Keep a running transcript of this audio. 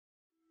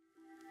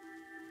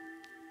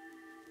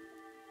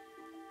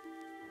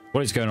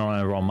What is going on,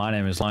 everyone? My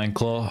name is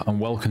Lionclaw and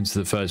welcome to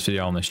the first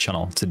video on this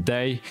channel.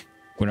 Today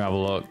we're going to have a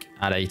look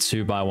at a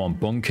 2x1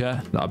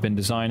 bunker that I've been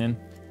designing.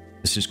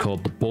 This is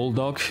called the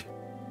Bulldog.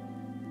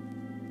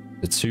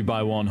 The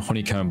 2x1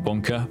 honeycomb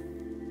bunker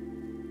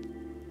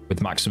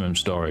with maximum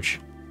storage.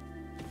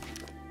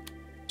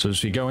 So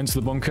as we go into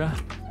the bunker,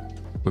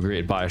 we're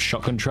greeted by a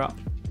shotgun trap.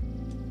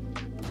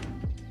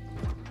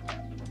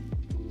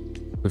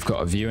 We've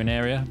got a viewing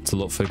area to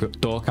look for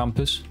door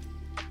campers.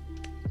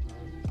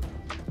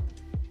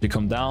 We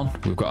come down,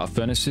 we've got our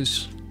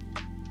furnaces.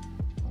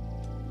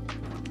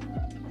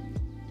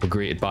 We're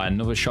greeted by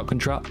another shotgun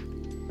trap.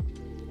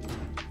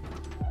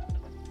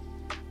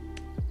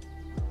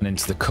 And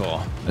into the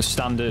core, a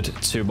standard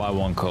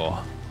 2x1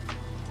 core.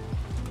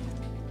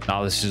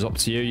 Now this is up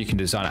to you can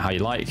design it how you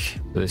like,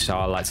 but this is how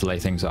I like to lay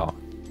things out.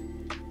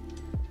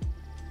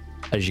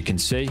 As you can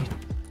see,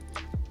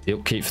 the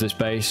upkeep for this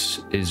base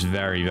is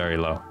very, very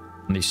low.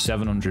 Only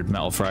 700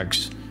 metal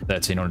frags,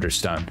 1300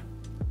 stone.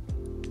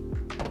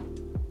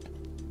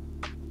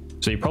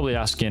 So you're probably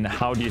asking,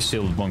 how do you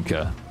seal the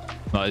bunker?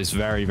 That is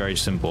very, very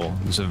simple.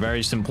 It's a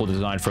very simple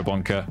design for a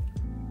bunker.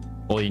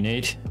 All you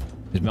need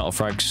is metal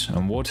frags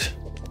and wood.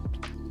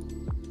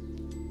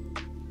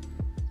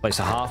 Place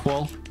a half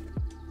wall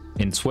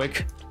in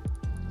twig.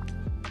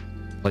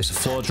 Place a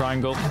floor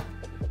triangle.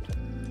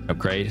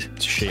 Upgrade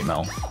to sheet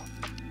metal.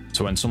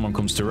 So when someone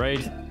comes to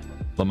raid,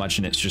 they'll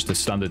imagine it's just a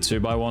standard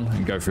 2x1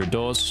 and go through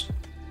doors,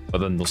 but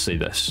then they'll see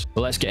this.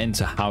 But let's get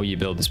into how you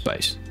build this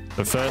base.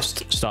 So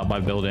first, start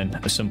by building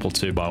a simple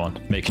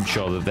 2x1, making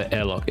sure that the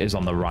airlock is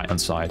on the right hand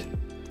side.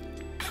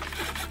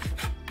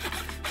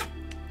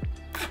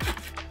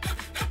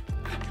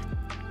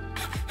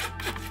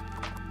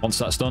 Once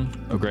that's done,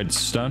 upgrade it to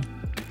stone.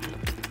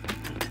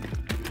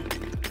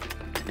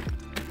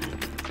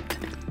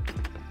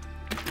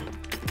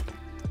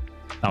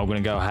 Now we're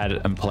going to go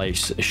ahead and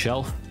place a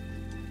shelf.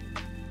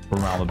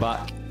 Run around the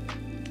back.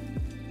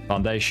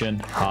 Foundation,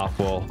 half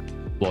wall,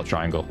 floor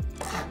triangle.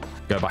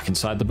 Go back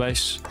inside the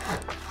base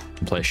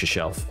and place your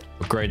shelf.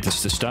 Upgrade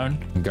this to stone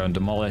and go and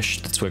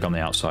demolish the twig on the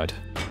outside.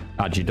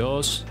 Add your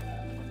doors.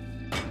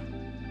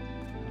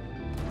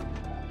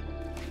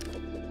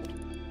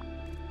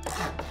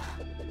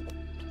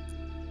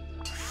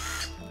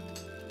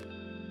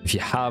 If you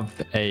have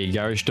a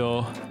garage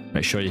door,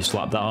 make sure you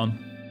slap that on.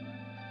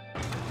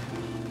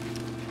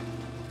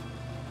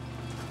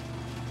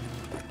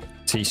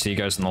 TC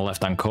goes in the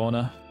left hand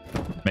corner,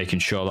 making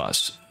sure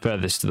that's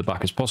furthest to the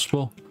back as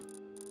possible.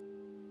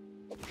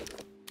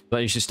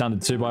 That is your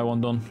standard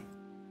 2x1 done.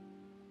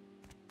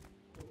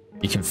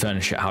 You can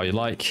furnish it how you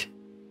like.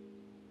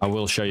 I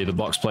will show you the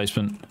box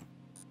placement,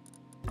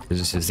 because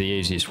this is the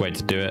easiest way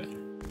to do it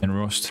in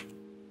Rust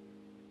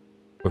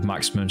with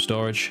maximum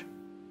storage.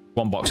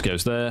 One box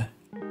goes there,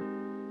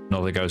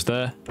 another goes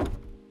there.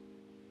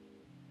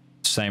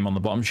 Same on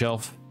the bottom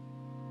shelf.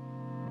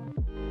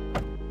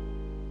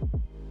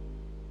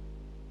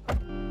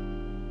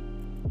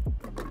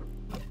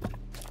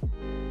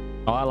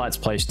 Now I like to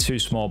place two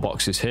small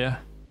boxes here.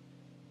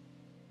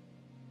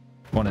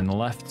 One in the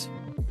left,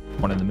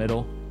 one in the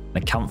middle, and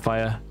a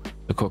campfire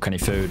to cook any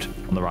food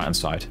on the right hand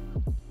side.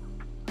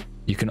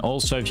 You can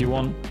also, if you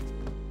want,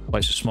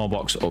 place a small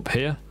box up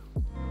here.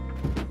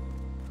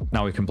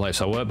 Now we can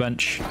place our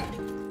workbench.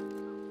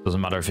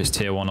 Doesn't matter if it's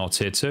tier 1 or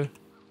tier 2.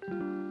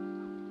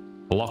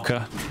 A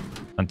locker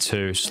and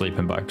 2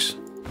 sleeping bags.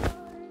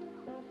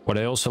 What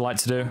I also like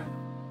to do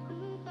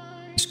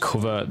is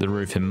cover the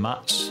roof in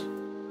mats,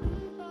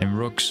 in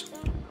rugs.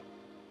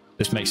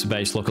 This makes the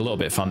base look a little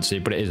bit fancy,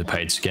 but it is a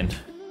paid skin.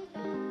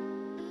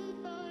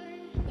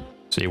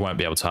 So you won't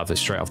be able to have this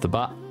straight off the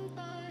bat.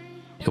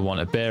 You'll want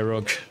a bare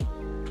rug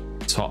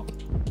top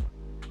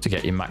to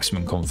get your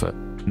maximum comfort.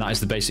 And that is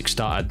the basic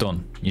starter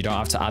done. You don't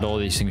have to add all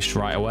these things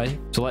straight away.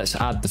 So let's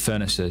add the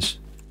furnaces.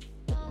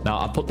 Now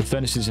I put the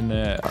furnaces in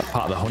the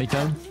part of the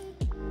honeycomb.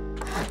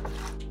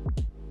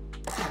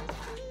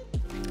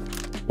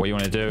 What you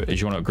want to do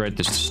is you want to upgrade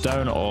this to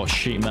stone or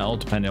sheet metal,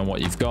 depending on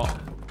what you've got.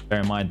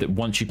 Bear in mind that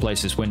once you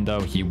place this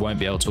window, you won't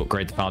be able to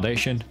upgrade the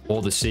foundation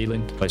or the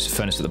ceiling. Place a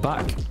furnace at the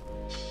back,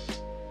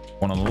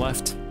 one on the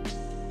left,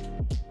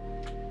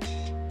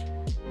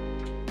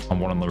 and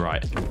one on the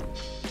right.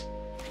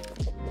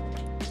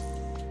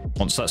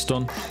 Once that's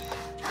done,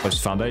 place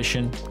the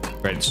foundation,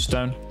 upgrade it to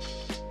stone,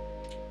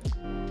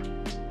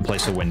 and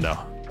place a window.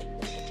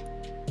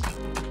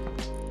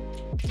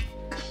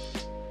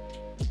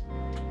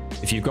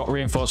 If you've got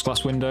reinforced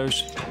glass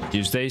windows,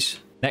 use these.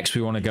 Next,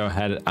 we want to go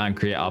ahead and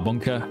create our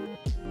bunker.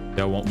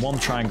 I want one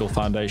triangle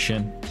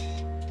foundation,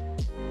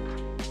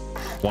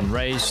 one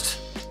raised,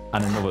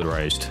 and another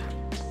raised.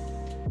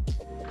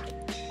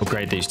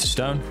 Upgrade these to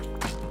stone.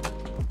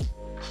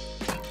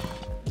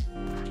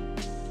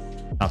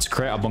 Now to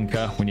create our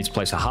bunker, we need to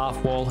place a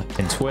half wall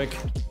in twig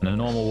and a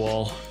normal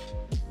wall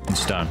in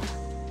stone.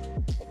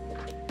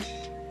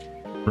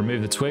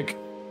 Remove the twig,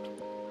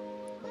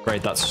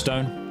 upgrade that to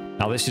stone.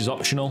 Now this is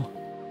optional,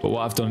 but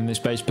what I've done in this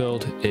base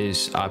build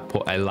is I've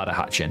put a ladder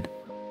hatch in.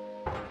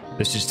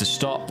 This is to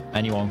stop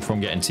anyone from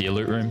getting to your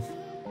loot room.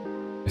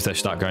 if they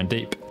start going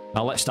deep.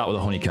 Now let's start with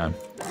a honeycomb.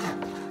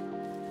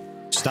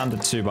 Standard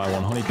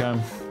 2x1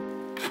 honeycomb.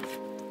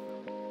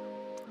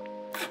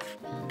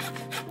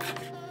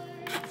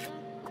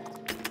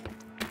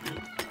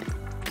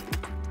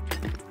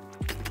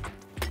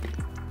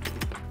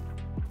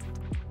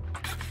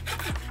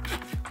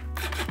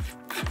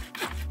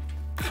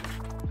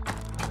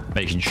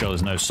 Making sure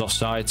there's no soft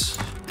sides.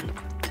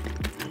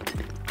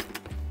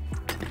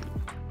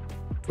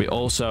 We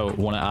also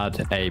want to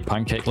add a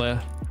pancake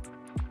layer.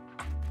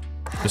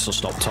 This will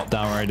stop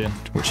top-down raiding,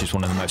 which is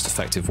one of the most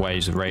effective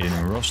ways of raiding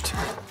in Rust.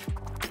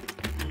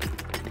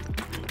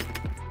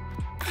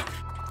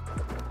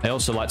 I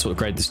also like to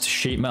upgrade this to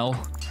sheet metal,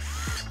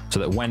 so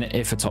that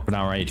if a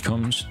top-down raid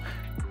comes,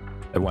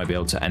 they won't be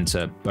able to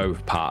enter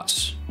both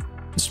parts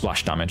and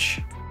splash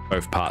damage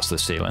both parts of the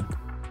ceiling.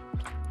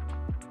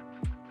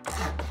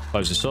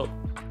 Close this up.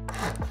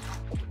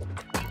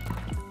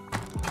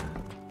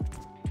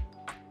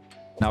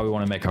 Now we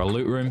want to make our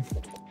loot room.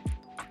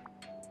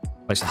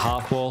 Place a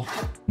half wall,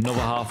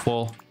 another half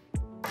wall,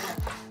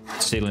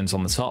 ceilings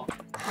on the top.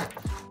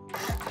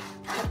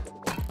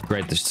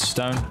 Grade this to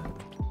stone.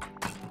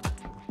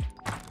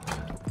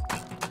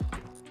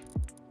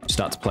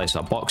 Start to place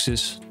our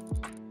boxes.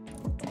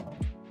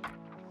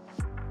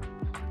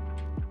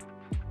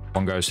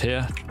 One goes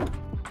here.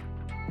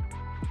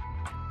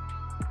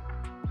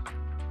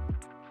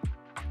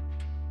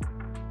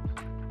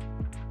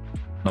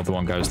 Another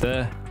one goes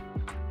there.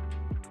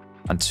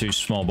 And 2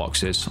 small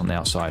boxes on the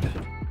outside.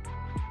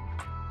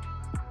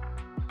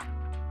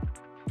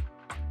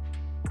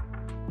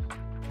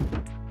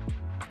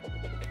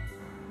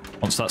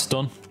 Once that's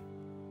done,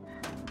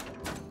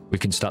 we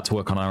can start to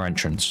work on our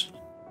entrance.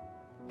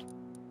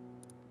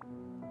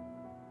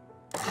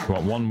 We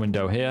want one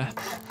window here,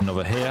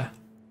 another here,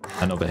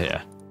 another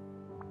here.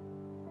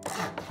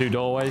 2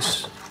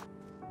 doorways.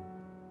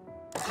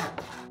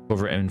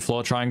 Cover it in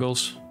floor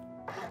triangles.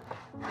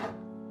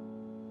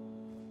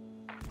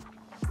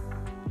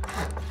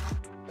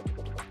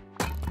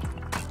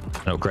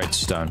 And upgrade to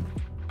stone.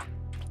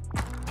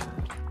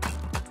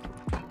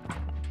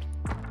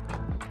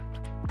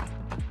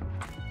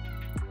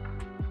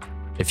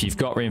 If you've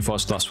got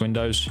reinforced glass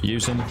windows,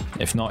 use them.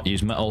 If not,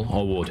 use metal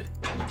or wood.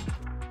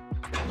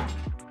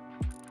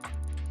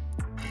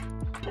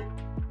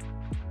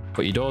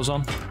 Put your doors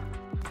on.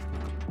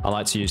 I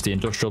like to use the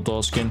industrial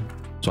door skin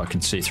so I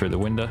can see through the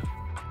window.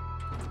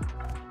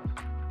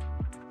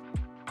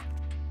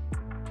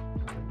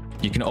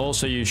 You can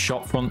also use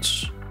shop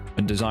fronts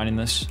when designing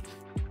this,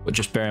 but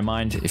just bear in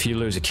mind, if you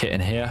lose a kit in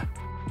here,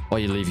 or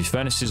you leave your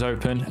furnaces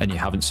open and you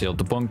haven't sealed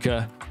the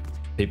bunker,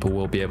 people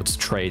will be able to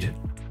trade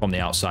from the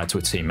outside to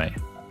a teammate.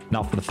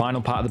 Now for the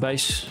final part of the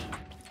base,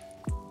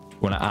 we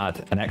want to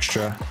add an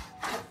extra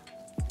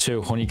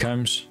 2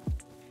 honeycombs.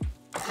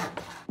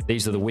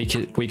 These are the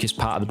weakest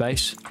part of the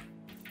base.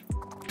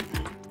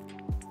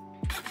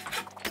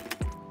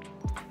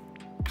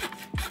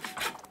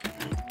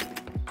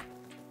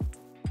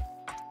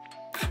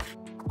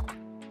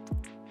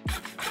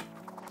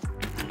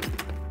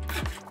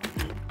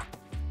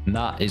 And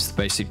that is the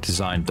basic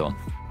design done.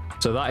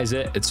 So that is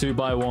it, a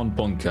 2x1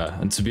 bunker.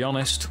 And to be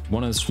honest,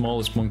 one of the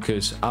smallest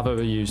bunkers I've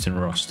ever used in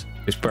Rust.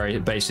 This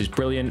base is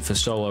brilliant for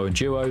solo and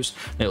duos.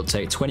 And it'll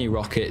take 20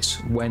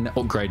 rockets when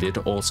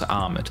upgraded or to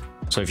armored.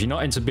 So if you're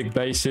not into big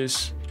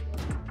bases,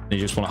 and you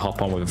just want to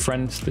hop on with a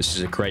friend, this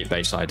is a great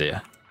base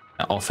idea.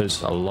 It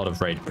offers a lot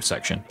of raid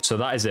protection. So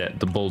that is it,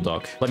 the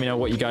Bulldog. Let me know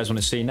what you guys want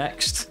to see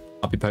next.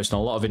 I'll be posting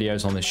a lot of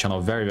videos on this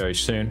channel very, very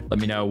soon. Let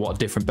me know what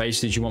different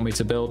bases you want me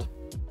to build.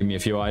 Give me a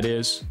few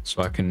ideas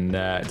so I can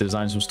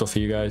design some stuff for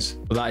you guys.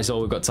 But that is all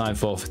we've got time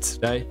for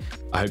today.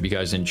 I hope you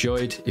guys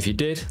enjoyed. If you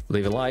did,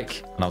 leave a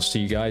like, and I'll see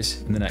you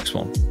guys in the next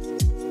one.